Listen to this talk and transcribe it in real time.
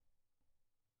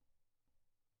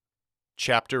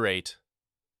Chapter 8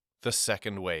 The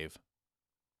Second Wave.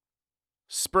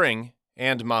 Spring,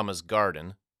 and Mama's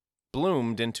garden,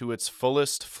 bloomed into its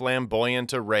fullest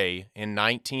flamboyant array in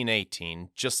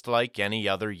 1918, just like any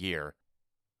other year.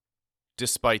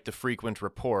 Despite the frequent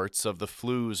reports of the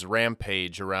flu's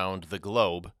rampage around the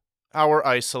globe, our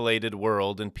isolated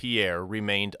world and Pierre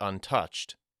remained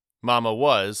untouched. Mama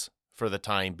was, for the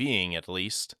time being at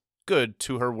least, good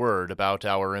to her word about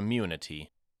our immunity.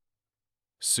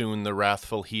 Soon the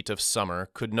wrathful heat of summer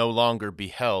could no longer be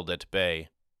held at bay.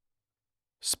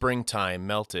 Springtime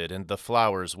melted and the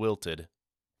flowers wilted,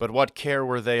 but what care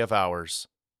were they of ours?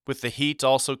 With the heat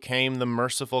also came the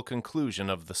merciful conclusion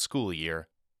of the school year.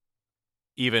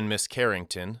 Even Miss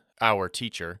Carrington, our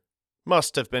teacher,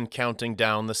 must have been counting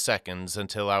down the seconds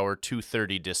until our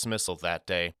 2:30 dismissal that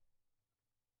day.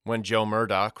 When Joe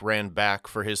Murdoch ran back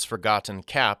for his forgotten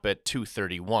cap at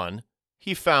 2:31,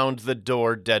 he found the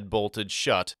door dead-bolted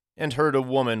shut and heard a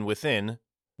woman within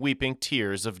weeping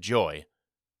tears of joy,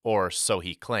 or so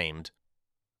he claimed.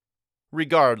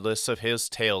 Regardless of his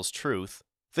tale's truth,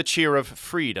 the cheer of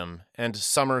freedom and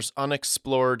summer's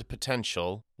unexplored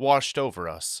potential washed over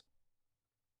us.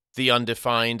 The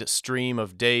undefined stream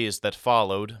of days that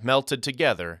followed melted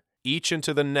together, each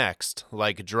into the next,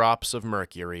 like drops of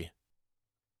mercury.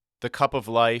 The cup of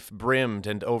life brimmed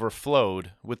and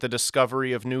overflowed with the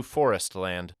discovery of new forest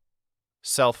land,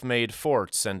 self-made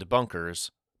forts and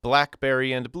bunkers,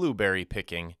 blackberry and blueberry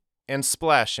picking, and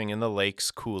splashing in the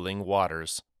lake's cooling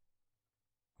waters.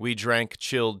 We drank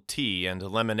chilled tea and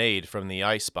lemonade from the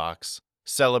icebox,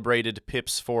 celebrated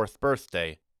Pip's 4th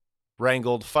birthday,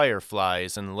 wrangled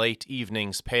fireflies in late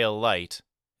evening's pale light,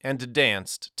 and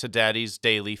danced to Daddy's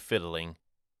daily fiddling.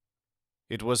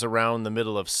 It was around the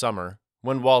middle of summer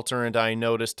when Walter and I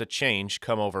noticed a change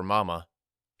come over Mama.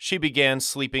 She began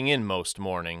sleeping in most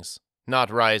mornings, not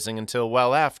rising until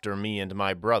well after me and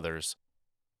my brothers.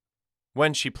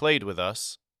 When she played with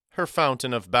us, her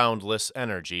fountain of boundless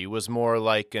energy was more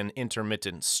like an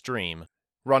intermittent stream,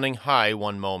 running high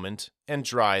one moment and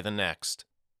dry the next.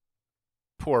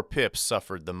 Poor Pip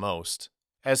suffered the most,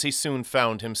 as he soon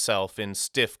found himself in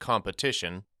stiff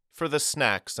competition for the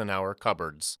snacks in our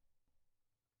cupboards.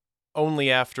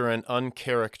 Only after an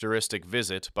uncharacteristic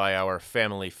visit by our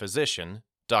family physician,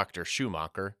 Dr.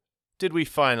 Schumacher, did we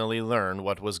finally learn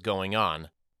what was going on.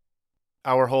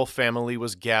 Our whole family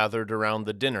was gathered around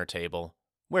the dinner table,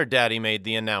 where Daddy made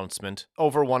the announcement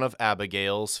over one of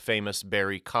Abigail's famous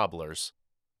berry cobblers.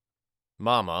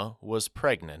 Mama was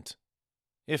pregnant.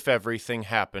 If everything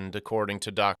happened according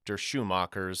to Dr.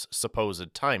 Schumacher's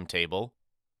supposed timetable,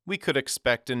 we could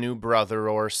expect a new brother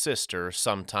or sister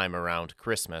sometime around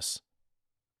Christmas.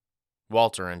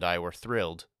 Walter and I were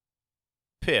thrilled.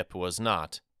 Pip was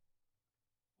not.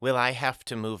 "Will I have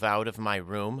to move out of my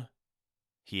room?"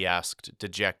 he asked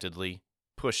dejectedly,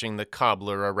 pushing the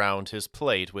cobbler around his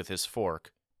plate with his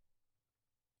fork.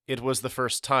 It was the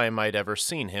first time I'd ever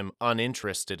seen him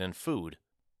uninterested in food.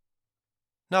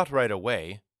 "Not right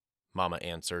away," Mama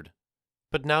answered.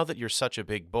 "But now that you're such a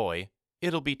big boy,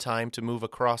 it'll be time to move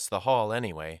across the hall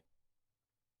anyway."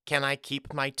 "Can I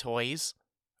keep my toys?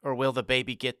 Or will the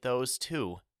baby get those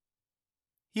too?"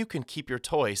 "You can keep your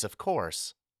toys, of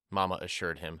course," Mama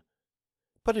assured him.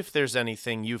 "But if there's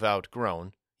anything you've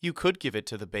outgrown, you could give it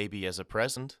to the baby as a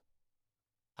present."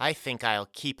 "I think I'll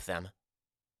keep them,"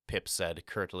 Pip said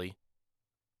curtly.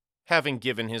 Having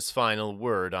given his final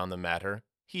word on the matter,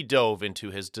 he dove into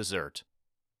his dessert.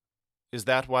 "Is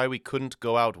that why we couldn't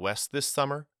go out west this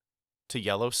summer? To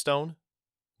Yellowstone?"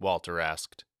 Walter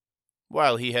asked.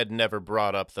 While he had never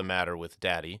brought up the matter with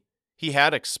Daddy, he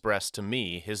had expressed to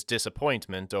me his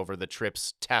disappointment over the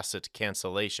trip's tacit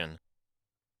cancellation.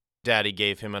 Daddy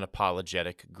gave him an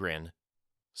apologetic grin.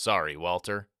 "Sorry,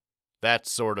 Walter. That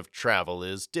sort of travel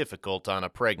is difficult on a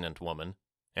pregnant woman,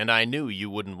 and I knew you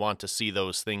wouldn't want to see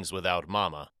those things without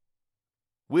Mama.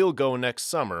 We'll go next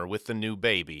summer with the new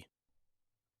baby."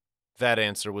 That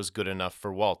answer was good enough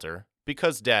for Walter,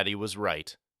 because Daddy was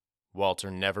right.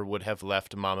 Walter never would have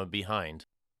left Mama behind,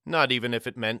 not even if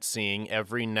it meant seeing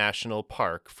every national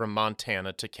park from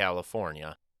Montana to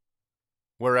California.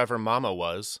 Wherever Mama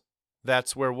was,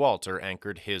 that's where Walter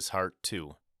anchored his heart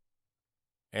too.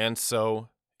 And so,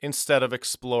 instead of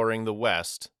exploring the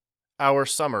West, our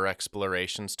summer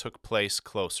explorations took place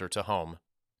closer to home.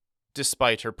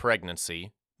 Despite her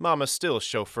pregnancy, Mama still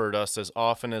chauffeured us as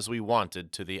often as we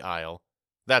wanted to the Isle.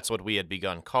 That's what we had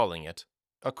begun calling it,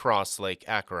 across Lake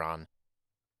Acheron.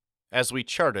 As we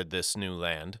charted this new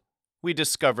land, we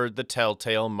discovered the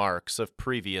telltale marks of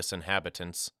previous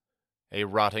inhabitants: a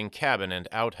rotting cabin and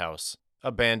outhouse,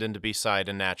 abandoned beside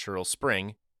a natural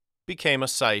spring, became a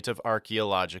site of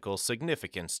archaeological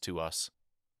significance to us.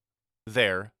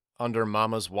 There, under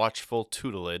Mama's watchful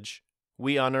tutelage,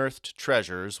 we unearthed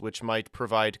treasures which might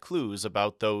provide clues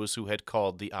about those who had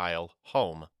called the isle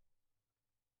home.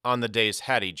 On the days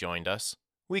Hattie joined us,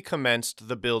 we commenced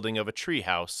the building of a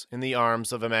treehouse in the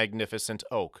arms of a magnificent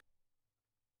oak.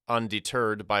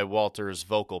 Undeterred by Walter's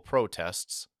vocal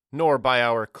protests, nor by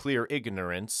our clear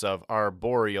ignorance of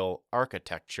arboreal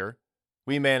architecture,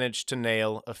 we managed to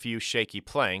nail a few shaky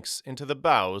planks into the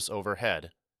boughs overhead.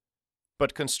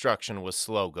 But construction was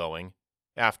slow going.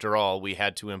 After all, we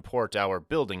had to import our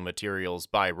building materials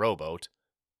by rowboat,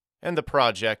 and the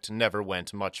project never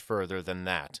went much further than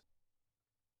that.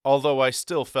 Although I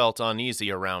still felt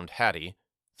uneasy around Hattie,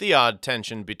 the odd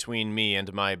tension between me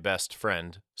and my best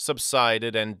friend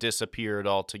subsided and disappeared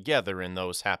altogether in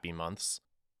those happy months.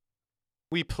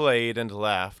 We played and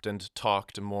laughed and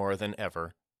talked more than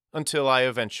ever, until I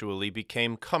eventually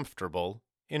became comfortable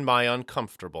in my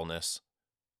uncomfortableness.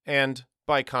 And,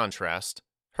 by contrast,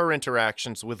 her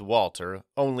interactions with Walter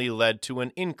only led to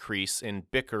an increase in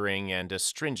bickering and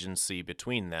astringency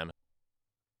between them.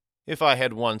 If I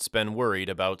had once been worried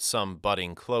about some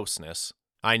budding closeness,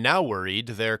 I now worried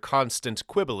their constant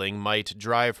quibbling might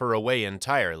drive her away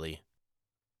entirely.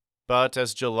 But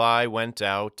as July went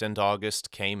out and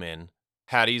August came in,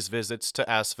 Hattie's visits to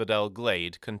Asphodel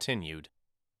Glade continued.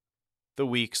 The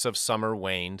weeks of summer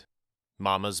waned,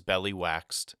 Mama's belly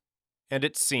waxed, and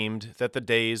it seemed that the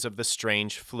days of the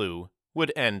strange flu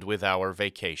would end with our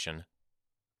vacation.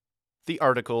 The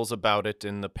articles about it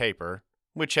in the paper,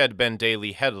 which had been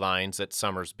daily headlines at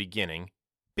summer's beginning,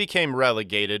 became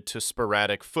relegated to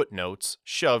sporadic footnotes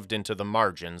shoved into the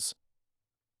margins.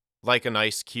 Like an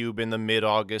ice cube in the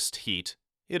mid-August heat,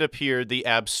 it appeared the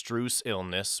abstruse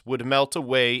illness would melt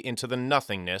away into the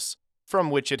nothingness from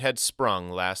which it had sprung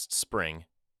last spring.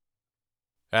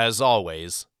 As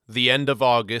always, the end of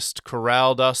August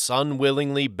corralled us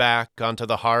unwillingly back onto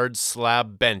the hard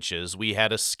slab benches we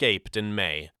had escaped in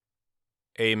May.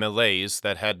 A malaise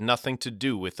that had nothing to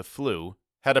do with the flu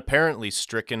had apparently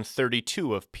stricken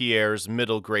 32 of Pierre's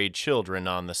middle-grade children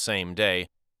on the same day.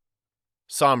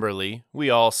 Somberly, we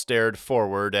all stared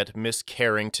forward at Miss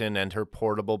Carrington and her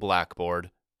portable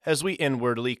blackboard as we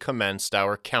inwardly commenced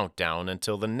our countdown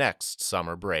until the next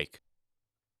summer break.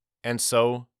 And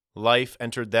so, life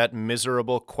entered that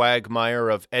miserable quagmire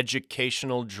of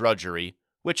educational drudgery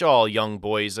which all young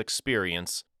boys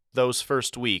experience those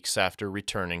first weeks after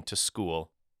returning to school.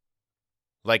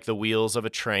 Like the wheels of a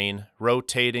train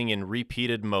rotating in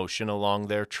repeated motion along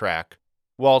their track,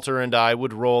 Walter and I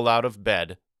would roll out of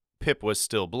bed. Pip was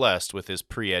still blessed with his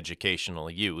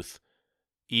pre-educational youth.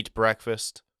 Eat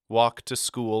breakfast, walk to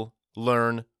school,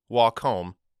 learn, walk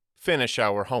home, finish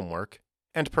our homework,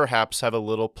 and perhaps have a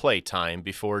little playtime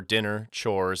before dinner,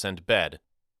 chores, and bed.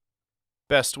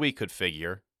 Best we could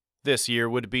figure, this year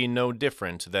would be no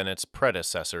different than its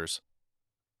predecessors.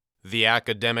 The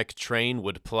academic train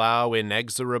would plow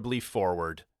inexorably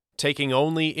forward, taking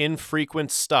only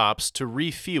infrequent stops to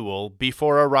refuel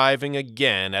before arriving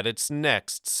again at its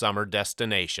next summer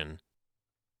destination.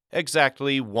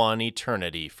 Exactly one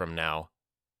eternity from now.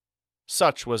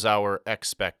 Such was our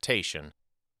expectation.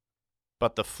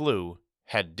 But the flu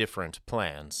had different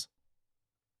plans.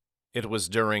 It was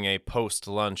during a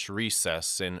post-lunch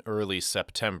recess in early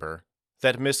September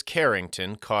that Miss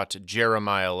Carrington caught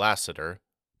Jeremiah Lassiter,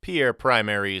 Pierre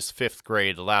Primary's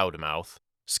fifth-grade loudmouth,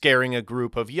 scaring a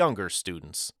group of younger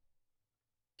students.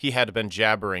 He had been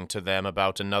jabbering to them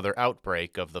about another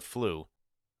outbreak of the flu.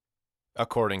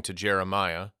 According to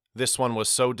Jeremiah, this one was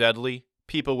so deadly,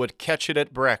 people would catch it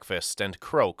at breakfast and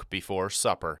croak before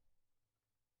supper.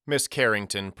 Miss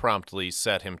Carrington promptly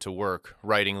set him to work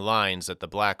writing lines at the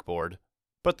blackboard,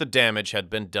 but the damage had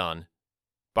been done.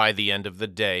 By the end of the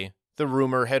day, the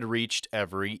rumor had reached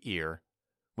every ear.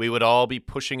 We would all be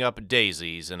pushing up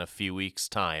daisies in a few weeks'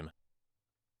 time.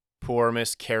 Poor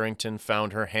Miss Carrington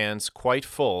found her hands quite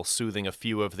full soothing a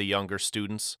few of the younger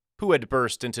students who had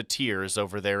burst into tears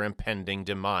over their impending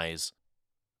demise.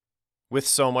 With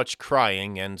so much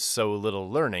crying and so little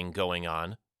learning going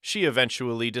on, she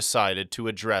eventually decided to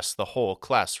address the whole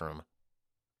classroom.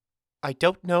 "I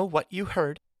don't know what you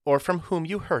heard, or from whom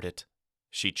you heard it,"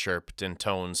 she chirped in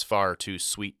tones far too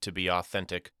sweet to be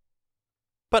authentic.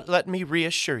 "But let me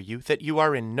reassure you that you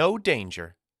are in no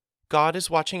danger. God is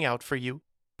watching out for you,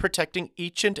 protecting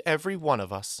each and every one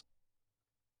of us.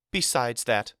 Besides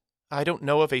that, I don't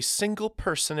know of a single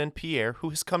person in Pierre who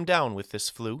has come down with this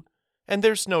flu, and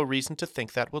there's no reason to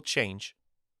think that will change."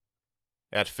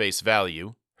 At face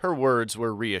value, her words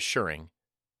were reassuring,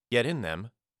 yet in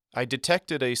them I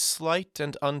detected a slight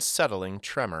and unsettling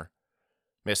tremor.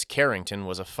 Miss Carrington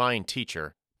was a fine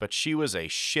teacher, but she was a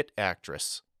shit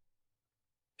actress.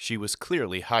 She was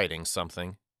clearly hiding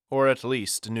something, or at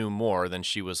least knew more than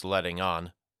she was letting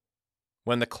on.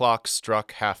 When the clock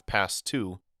struck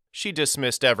 2:30, she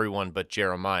dismissed everyone but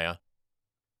Jeremiah.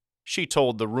 She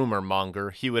told the rumor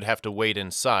monger he would have to wait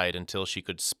inside until she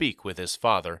could speak with his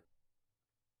father.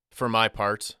 For my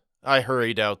part, I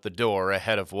hurried out the door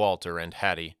ahead of Walter and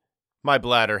Hattie. My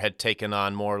bladder had taken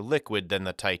on more liquid than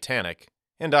the Titanic,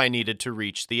 and I needed to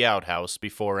reach the outhouse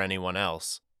before anyone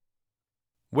else.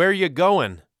 "Where you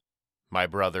goin'?" my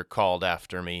brother called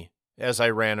after me as I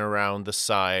ran around the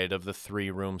side of the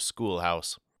 3-room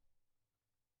schoolhouse.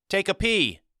 "Take a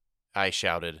pee," I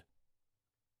shouted.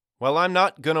 "Well, I'm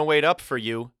not gonna wait up for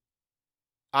you."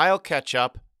 "I'll catch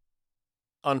up."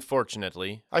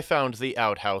 Unfortunately, I found the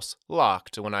outhouse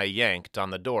locked when I yanked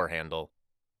on the door handle.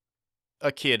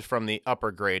 A kid from the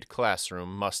upper grade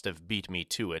classroom must have beat me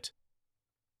to it.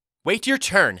 "Wait your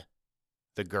turn,"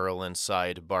 the girl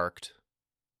inside barked.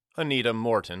 Anita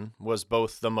Morton was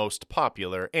both the most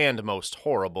popular and most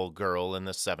horrible girl in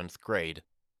the 7th grade.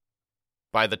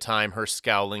 By the time her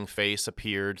scowling face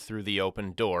appeared through the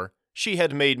open door, she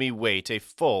had made me wait a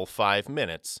full 5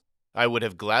 minutes. I would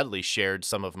have gladly shared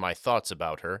some of my thoughts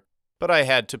about her, but I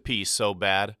had to pee so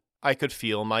bad I could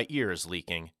feel my ears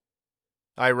leaking.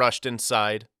 I rushed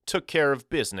inside, took care of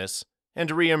business,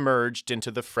 and re-emerged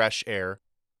into the fresh air,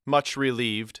 much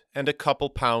relieved and a couple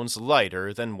pounds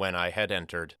lighter than when I had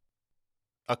entered.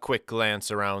 A quick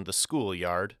glance around the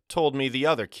schoolyard told me the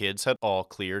other kids had all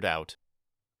cleared out.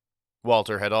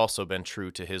 Walter had also been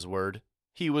true to his word.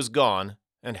 He was gone,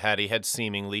 and Hattie had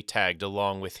seemingly tagged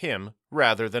along with him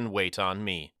rather than wait on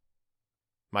me.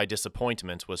 My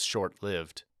disappointment was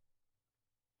short-lived.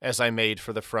 As I made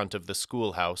for the front of the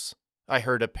schoolhouse, I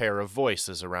heard a pair of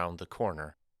voices around the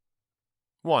corner.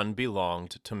 One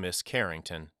belonged to Miss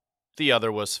Carrington. The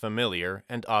other was familiar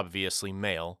and obviously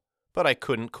male, but I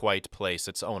couldn't quite place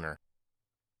its owner.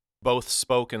 Both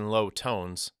spoke in low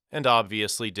tones and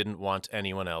obviously didn't want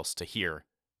anyone else to hear.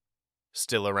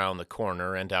 Still around the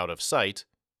corner and out of sight,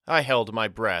 I held my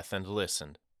breath and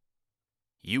listened.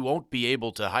 "You won't be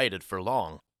able to hide it for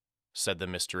long," said the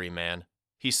mystery man.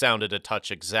 He sounded a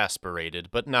touch exasperated,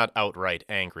 but not outright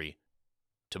angry.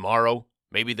 "Tomorrow,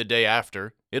 maybe the day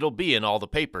after, it'll be in all the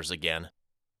papers again."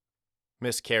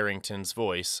 Miss Carrington's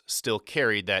voice still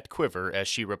carried that quiver as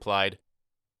she replied,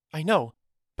 "I know,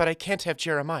 but I can't have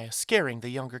Jeremiah scaring the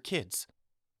younger kids."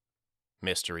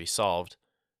 Mystery solved.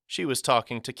 She was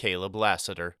talking to Caleb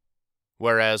Lassiter.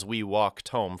 Whereas we walked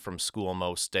home from school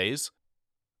most days,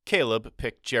 Caleb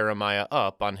picked Jeremiah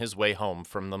up on his way home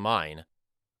from the mine.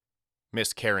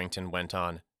 Miss Carrington went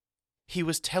on, "He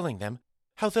was telling them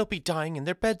how they'll be dying in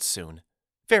their beds soon.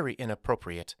 Very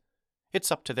inappropriate.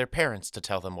 It's up to their parents to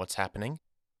tell them what's happening."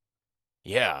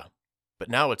 "Yeah, but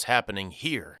now it's happening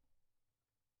here."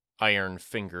 Iron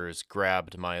fingers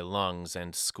grabbed my lungs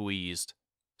and squeezed.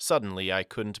 Suddenly I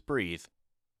couldn't breathe.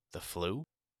 The flu?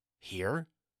 Here?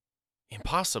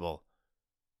 Impossible.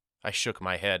 I shook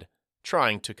my head,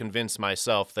 trying to convince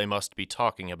myself they must be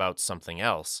talking about something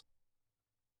else.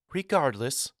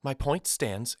 "Regardless, my point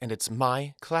stands, and it's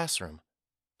my classroom,"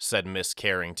 said Miss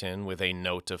Carrington with a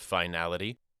note of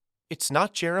finality. "It's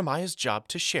not Jeremiah's job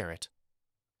to share it,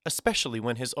 especially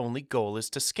when his only goal is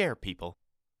to scare people."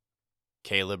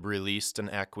 Caleb released an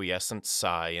acquiescent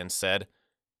sigh and said,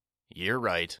 "You're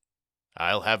right.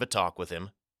 I'll have a talk with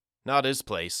him. Not his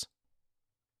place."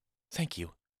 "Thank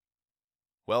you."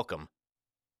 "Welcome.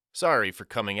 Sorry for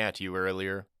coming at you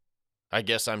earlier. I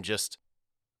guess I'm just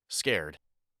scared.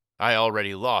 I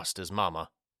already lost his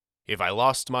mama. If I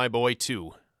lost my boy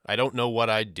too, I don't know what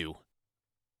I'd do."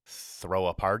 "Throw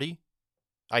a party?"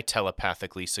 I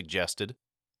telepathically suggested,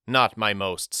 not my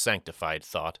most sanctified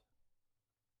thought.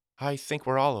 "I think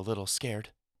we're all a little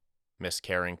scared," Miss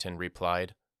Carrington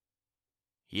replied.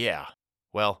 "Yeah,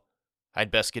 well, I'd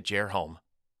best get Jer home.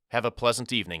 Have a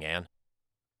pleasant evening, Anne."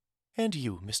 "And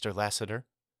you, Mr. Lassiter."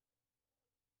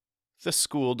 The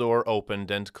school door opened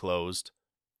and closed.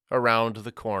 Around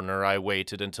the corner I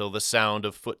waited until the sound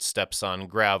of footsteps on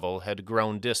gravel had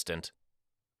grown distant.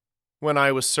 When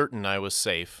I was certain I was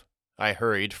safe, I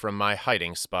hurried from my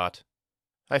hiding spot.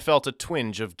 I felt a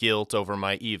twinge of guilt over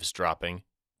my eavesdropping,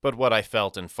 but what I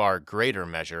felt in far greater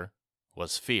measure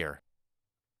was fear.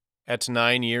 At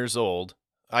 9 years old,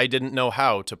 I didn't know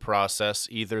how to process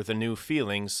either the new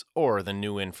feelings or the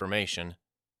new information.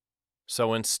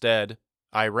 So instead,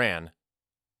 I ran.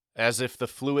 As if the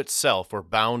flu itself were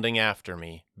bounding after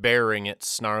me, baring its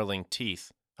snarling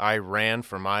teeth, I ran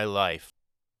for my life.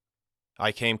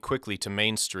 I came quickly to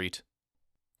Main Street.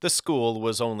 The school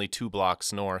was only 2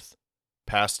 blocks north.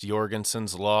 Past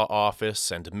Jorgensen's law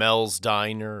office and Mel's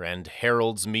diner and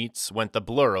Harold's meats went the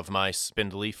blur of my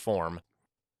spindly form.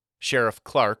 Sheriff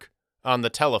Clark, on the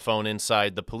telephone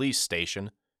inside the police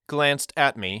station, glanced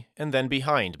at me and then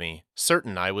behind me,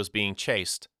 certain I was being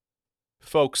chased.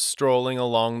 Folks strolling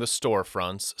along the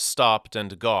storefronts stopped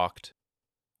and gawked.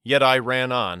 Yet I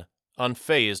ran on,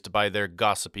 unfazed by their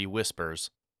gossipy whispers.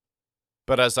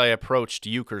 But as I approached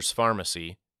Euchre's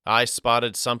pharmacy, I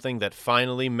spotted something that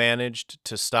finally managed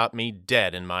to stop me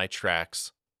dead in my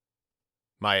tracks.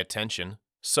 My attention,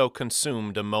 so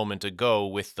consumed a moment ago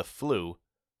with the flu,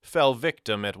 fell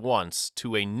victim at once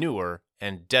to a newer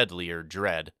and deadlier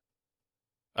dread.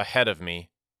 Ahead of me,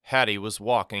 Hattie was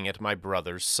walking at my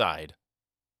brother's side.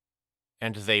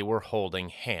 And they were holding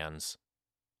hands.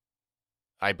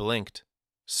 I blinked,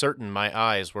 certain my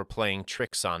eyes were playing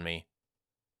tricks on me.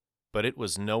 But it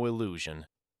was no illusion.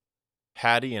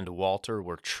 Hattie and Walter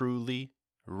were truly,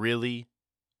 really,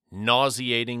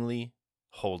 nauseatingly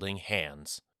holding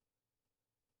hands.